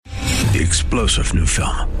The explosive new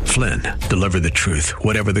film, Flynn, deliver the truth,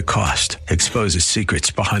 whatever the cost, exposes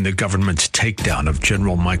secrets behind the government's takedown of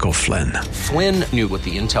General Michael Flynn. Flynn knew what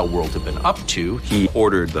the intel world had been up to. He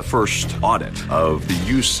ordered the first audit of the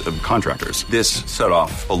use of contractors. This set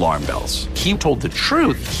off alarm bells. He told the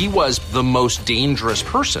truth. He was the most dangerous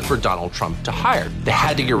person for Donald Trump to hire. They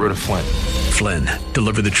had to get rid of Flynn. Flynn,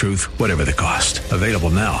 deliver the truth, whatever the cost. Available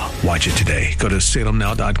now. Watch it today. Go to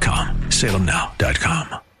salemnow.com.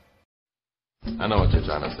 salemnow.com. I know what you're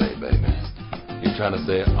trying to say, baby. You're trying to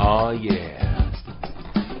say, oh, yeah,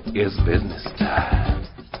 it's business time.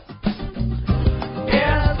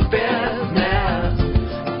 It's business.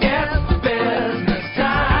 It's business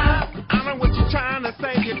time. I know what you're trying to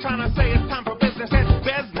say. You're trying to say it's time for business. It's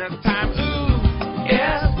business time. Ooh,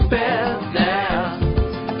 it's business.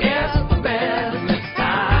 It's business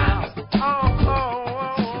time.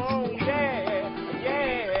 Oh, yeah,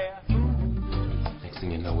 yeah. Next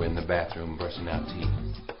thing you know, we're in the bathroom brushing our teeth.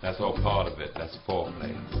 That's all part of it. That's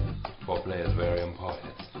foreplay. Foreplay is very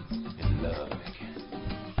important in love making.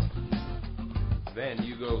 Then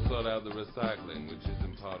you go sort out the recycling, which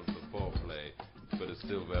isn't part of the foreplay, but it's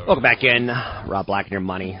still very... Welcome back in. Rob Black and Your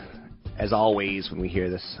Money. As always, when we hear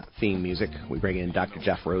this theme music, we bring in Dr.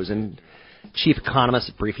 Jeff Rosen, Chief Economist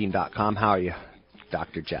at Briefing.com. How are you,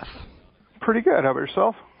 Dr. Jeff? Pretty good. How about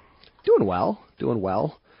yourself? Doing well.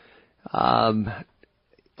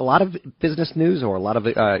 A lot of business news or a lot of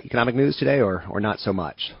economic news today, or not so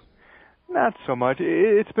much? Not so much.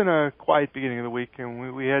 It's been a quiet beginning of the week,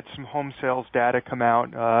 and we had some home sales data come out.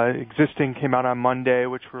 Existing came out on Monday,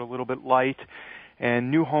 which were a little bit light, and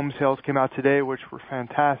new home sales came out today, which were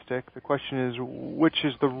fantastic. The question is, which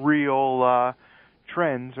is the real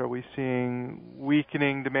trends? Are we seeing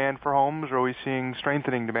weakening demand for homes, or are we seeing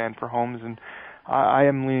strengthening demand for homes? And I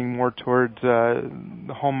am leaning more towards the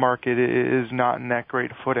home market is not in that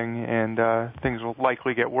great footing, and things will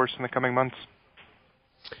likely get worse in the coming months.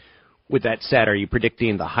 With that said, are you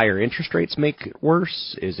predicting the higher interest rates make it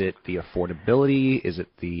worse? Is it the affordability? Is it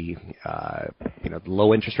the the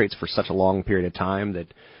low interest rates for such a long period of time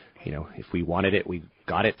that if we wanted it, we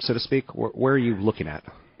got it, so to speak? Where are you looking at?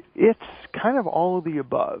 It's kind of all of the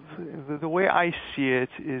above. The way I see it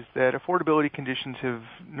is that affordability conditions have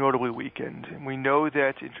notably weakened. And we know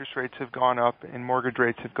that interest rates have gone up and mortgage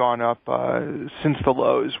rates have gone up since the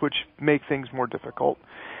lows, which make things more difficult.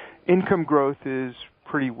 Income growth is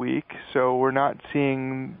pretty weak, so we're not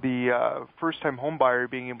seeing the first-time home buyer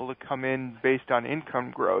being able to come in based on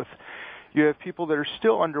income growth. You have people that are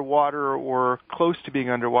still underwater or close to being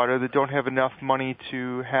underwater that don't have enough money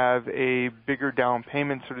to have a bigger down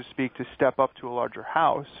payment, so to speak, to step up to a larger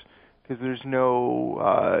house because there's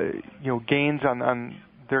no gains on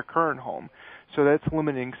their current home. So that's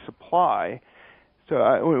limiting supply.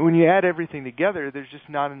 So when you add everything together, there's just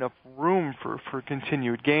not enough room for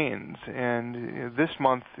continued gains. And this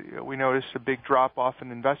month we noticed a big drop-off in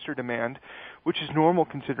investor demand, which is normal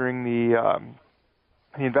considering the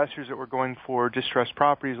investors that were going for distressed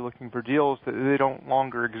properties looking for deals, that they don't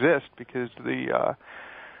longer exist because the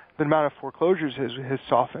amount of foreclosures has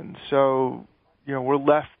softened. So, we're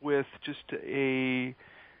left with just a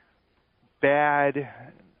bad,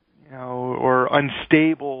 or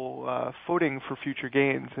unstable footing for future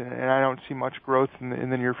gains, and I don't see much growth in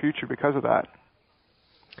the near future because of that.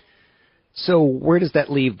 So where does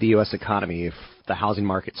that leave the U.S. economy if the housing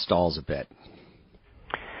market stalls a bit?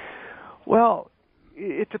 Well,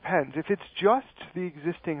 it depends. If it's just the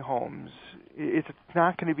existing homes, it's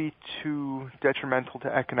not going to be too detrimental to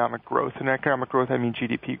economic growth. And economic growth, I mean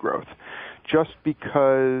GDP growth. Just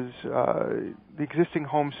because the existing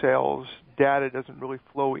home sales data doesn't really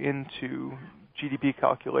flow into GDP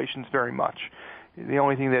calculations very much. The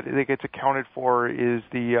only thing that gets accounted for is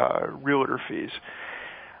the realtor fees.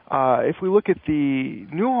 If we look at the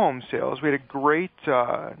new home sales, we had a great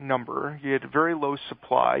number. You had very low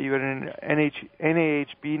supply. You had an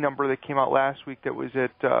NAHB number that came out last week that was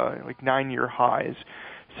at 9-year highs,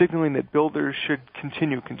 signaling that builders should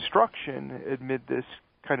continue construction amid this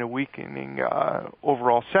kind of weakening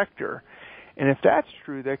overall sector. And if that's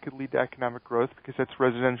true, that could lead to economic growth because that's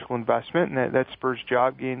residential investment, and that spurs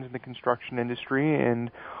job gains in the construction industry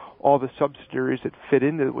and all the subsidiaries that fit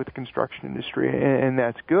into with the construction industry, and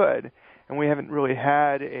that's good. And we haven't really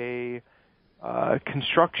had a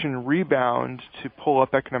construction rebound to pull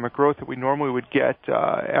up economic growth that we normally would get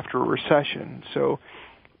after a recession. So,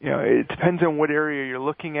 it depends on what area you're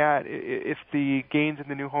looking at. If the gains in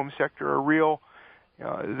the new home sector are real,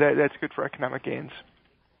 that's good for economic gains.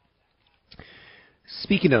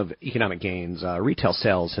 Speaking of economic gains, retail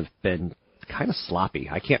sales have been kind of sloppy.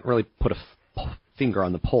 I can't really put a finger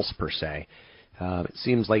on the pulse per se. It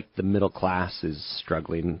seems like the middle class is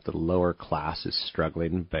struggling, the lower class is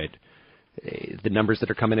struggling, but the numbers that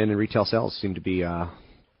are coming in retail sales seem to be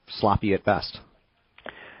sloppy at best.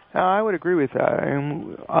 I would agree with that.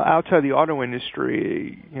 And outside the auto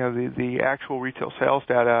industry, the actual retail sales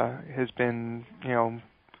data has been,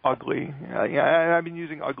 ugly. I've been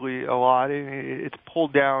using ugly a lot. It's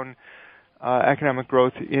pulled down economic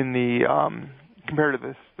growth in the compared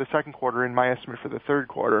to the second quarter in my estimate for the third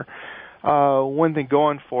quarter. One thing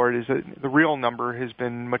going forward is that the real number has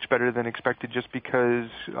been much better than expected just because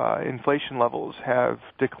inflation levels have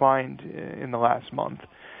declined in the last month.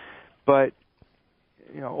 But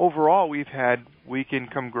overall, we've had weak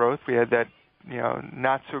income growth. We had that,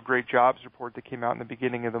 not so great jobs report that came out in the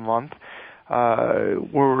beginning of the month.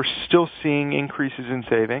 We're still seeing increases in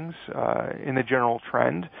savings in the general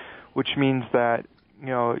trend, which means that,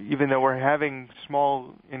 even though we're having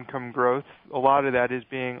small income growth, a lot of that is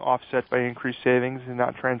being offset by increased savings and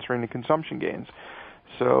not transferring to consumption gains.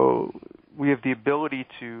 So we have the ability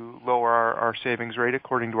to lower our savings rate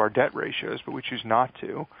according to our debt ratios, but we choose not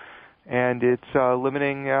to. And it's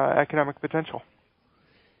limiting economic potential.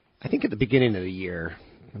 I think at the beginning of the year,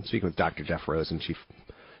 I'm speaking with Dr. Jeff Rosen, Chief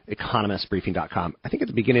Economist, Briefing.com. I think at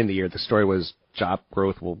the beginning of the year, the story was job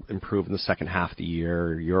growth will improve in the second half of the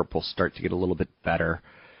year. Europe will start to get a little bit better.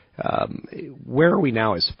 Where are we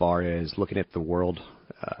now as far as looking at the world,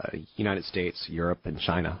 United States, Europe, and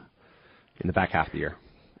China in the back half of the year?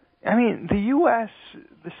 I mean, the U.S.,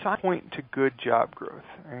 the signs point to good job growth.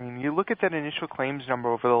 I mean, you look at that initial claims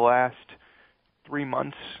number over the last 3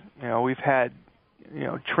 months, we've had,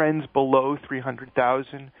 trends below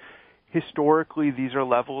 300,000. Historically, these are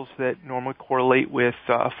levels that normally correlate with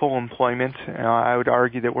full employment. I would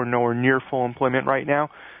argue that we're nowhere near full employment right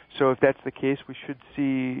now. So if that's the case, we should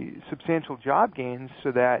see substantial job gains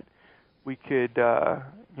so that we could,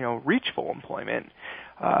 reach full employment.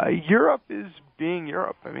 Europe is being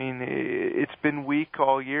Europe. I mean, it's been weak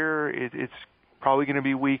all year. It's probably going to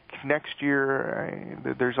be weak next year.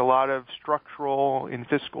 There's a lot of structural and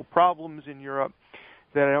fiscal problems in Europe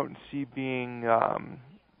that I don't see being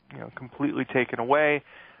completely taken away.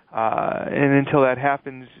 And until that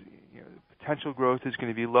happens, potential growth is going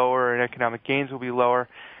to be lower and economic gains will be lower.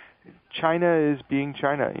 China is being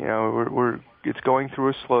China. It's going through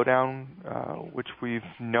a slowdown, which we've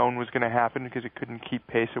known was going to happen because it couldn't keep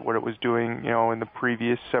pace at what it was doing, in the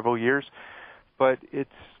previous several years. But it's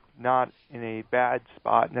not in a bad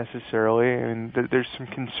spot necessarily. And there's some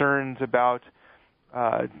concerns about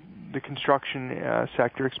the construction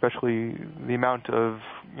sector, especially the amount of,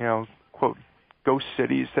 quote, ghost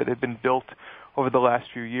cities that have been built over the last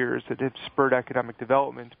few years that have spurred economic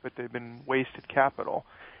development, but they've been wasted capital.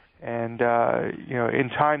 And, in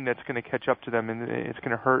time that's going to catch up to them and it's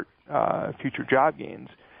going to hurt future job gains.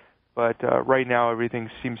 But right now everything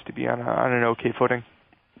seems to be on an okay footing.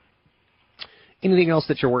 Anything else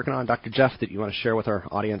that you're working on, Dr. Jeff, that you want to share with our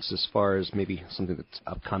audience as far as maybe something that's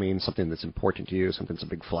upcoming, something that's important to you, something that's a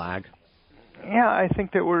big flag? Yeah, I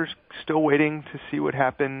think that we're still waiting to see what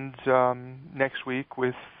happens next week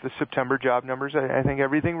with the September job numbers. I think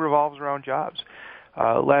everything revolves around jobs.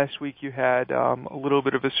 Last week you had a little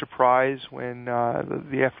bit of a surprise when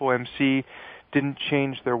the FOMC didn't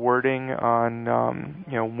change their wording on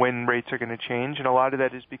when rates are going to change, and a lot of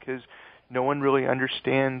that is because no one really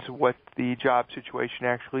understands what the job situation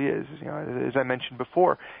actually is. As I mentioned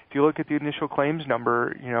before, if you look at the initial claims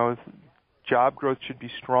number, job growth should be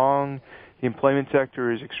strong. The employment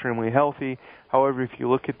sector is extremely healthy. However, if you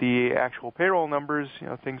look at the actual payroll numbers,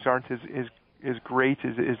 things aren't as great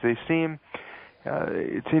as they seem.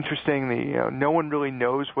 It's interesting that no one really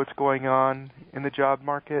knows what's going on in the job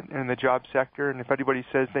market and in the job sector. And if anybody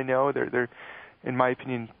says they know, they're in my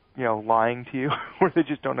opinion, lying to you, or they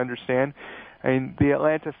just don't understand. I mean, the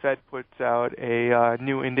Atlanta Fed puts out a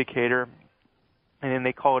new indicator, and then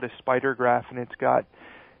they call it a spider graph, and it's got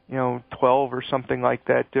 12 or something like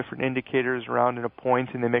that different indicators around in a point,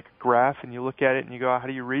 and they make a graph, and you look at it and you go, how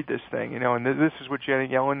do you read this thing? And this is what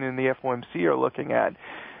Janet Yellen and the FOMC are looking at.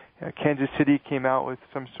 Kansas City came out with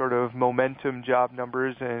some sort of momentum job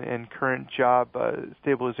numbers and current job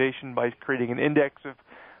stabilization by creating an index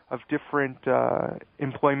of different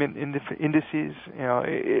employment indices.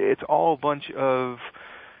 It's all a bunch of,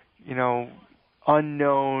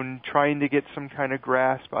 unknown, trying to get some kind of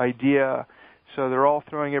grasp idea. So they're all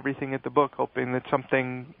throwing everything at the book, hoping that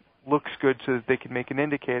something looks good so that they can make an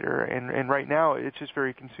indicator. And right now it's just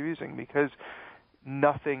very confusing because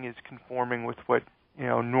nothing is conforming with what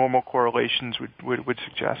normal correlations would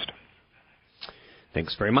suggest.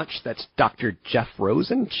 Thanks very much. That's Dr. Jeff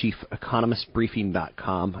Rosen, Chief Economist,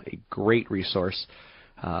 Briefing.com, a great resource.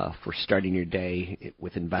 for starting your day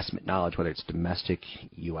with investment knowledge, whether it's domestic,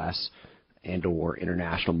 U.S., and or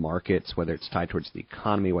international markets, whether it's tied towards the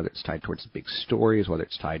economy, whether it's tied towards big stories, whether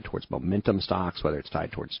it's tied towards momentum stocks, whether it's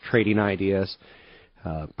tied towards trading ideas.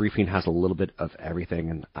 Briefing has a little bit of everything,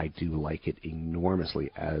 and I do like it enormously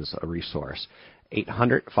as a resource.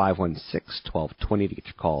 800-516-1220 to get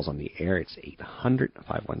your calls on the air. It's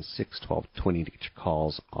 800-516-1220 to get your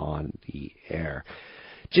calls on the air.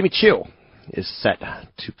 Jimmy Choo is set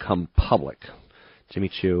to come public. Jimmy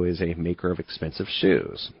Choo is a maker of expensive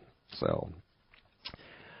shoes. So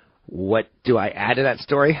what do I add to that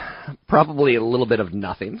story? Probably a little bit of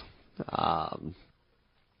nothing.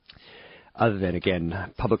 Other than,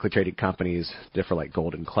 again, publicly traded companies differ like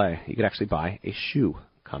gold and clay. You could actually buy a shoe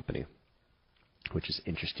company, which is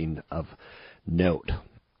interesting of note.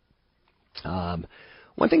 One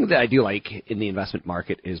thing that I do like in the investment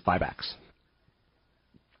market is buybacks.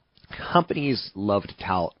 Companies love to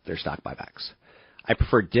tout their stock buybacks. I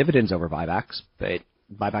prefer dividends over buybacks, but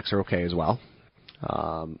buybacks are okay as well.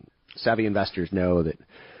 Savvy investors know that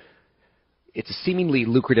it's a seemingly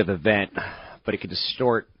lucrative event, but it could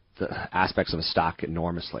distort the aspects of a stock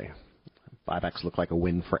enormously. Buybacks look like a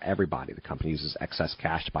win for everybody. The company uses excess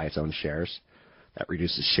cash to buy its own shares. That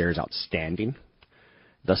reduces shares outstanding,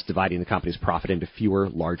 thus dividing the company's profit into fewer,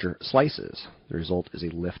 larger slices. The result is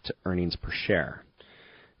a lift to earnings per share.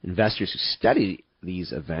 Investors who study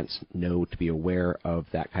these events know to be aware of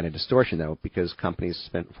that kind of distortion, though, because companies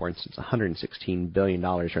spent, for instance, $116 billion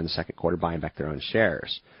during the second quarter buying back their own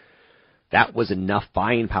shares. That was enough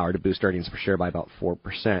buying power to boost earnings per share by about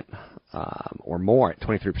 4% or more at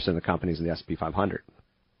 23% of the companies in the S&P 500.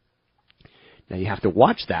 Now, you have to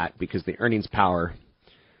watch that because the earnings power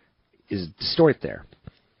is distorted there.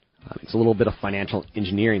 It's a little bit of financial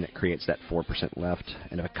engineering that creates that 4% lift.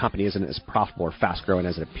 And if a company isn't as profitable or fast-growing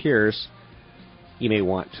as it appears, you may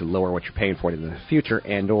want to lower what you're paying for it in the future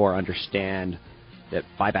and or understand that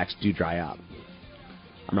buybacks do dry up.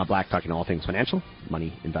 I'm Rob Black, talking all things financial,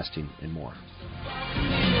 money, investing, and more.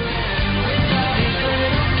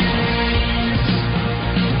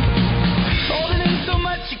 Holding in so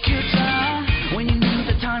much acute time when you knew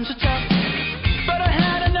the times were tough. But I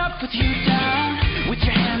had enough with you down, with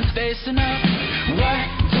your hands facing up.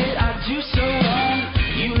 What did I do so wrong?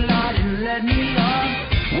 You lied and led me on.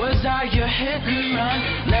 Was I your hit and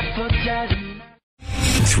run, left for dead?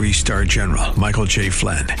 3-star General Michael J.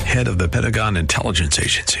 Flynn, head of the Pentagon Intelligence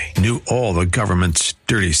Agency, knew all the government's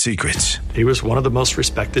dirty secrets. He was one of the most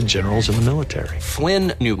respected generals in the military.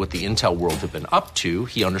 Flynn knew what the intel world had been up to.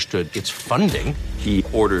 He understood its funding. He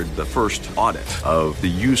ordered the first audit of the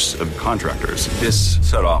use of contractors. This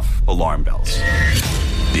set off alarm bells.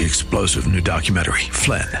 The explosive new documentary,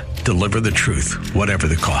 Flynn, Deliver the Truth, Whatever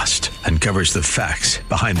the Cost, uncovers the facts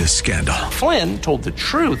behind this scandal. Flynn told the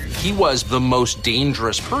truth. He was the most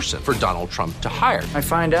dangerous person for Donald Trump to hire. I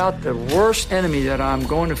find out the worst enemy that I'm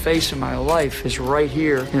going to face in my life is right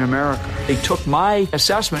here in America. They took my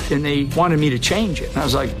assessment and they wanted me to change it. And I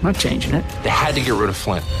was like, I'm not changing it. They had to get rid of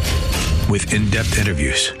Flynn. With in-depth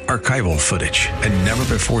interviews, archival footage, and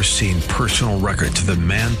never-before-seen personal records of the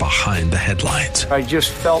man behind the headlines. I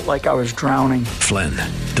just felt like I was drowning. Flynn,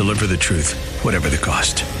 Deliver the Truth, Whatever the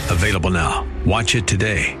Cost. Available now. Watch it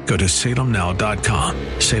today. Go to salemnow.com.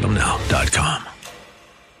 salemnow.com.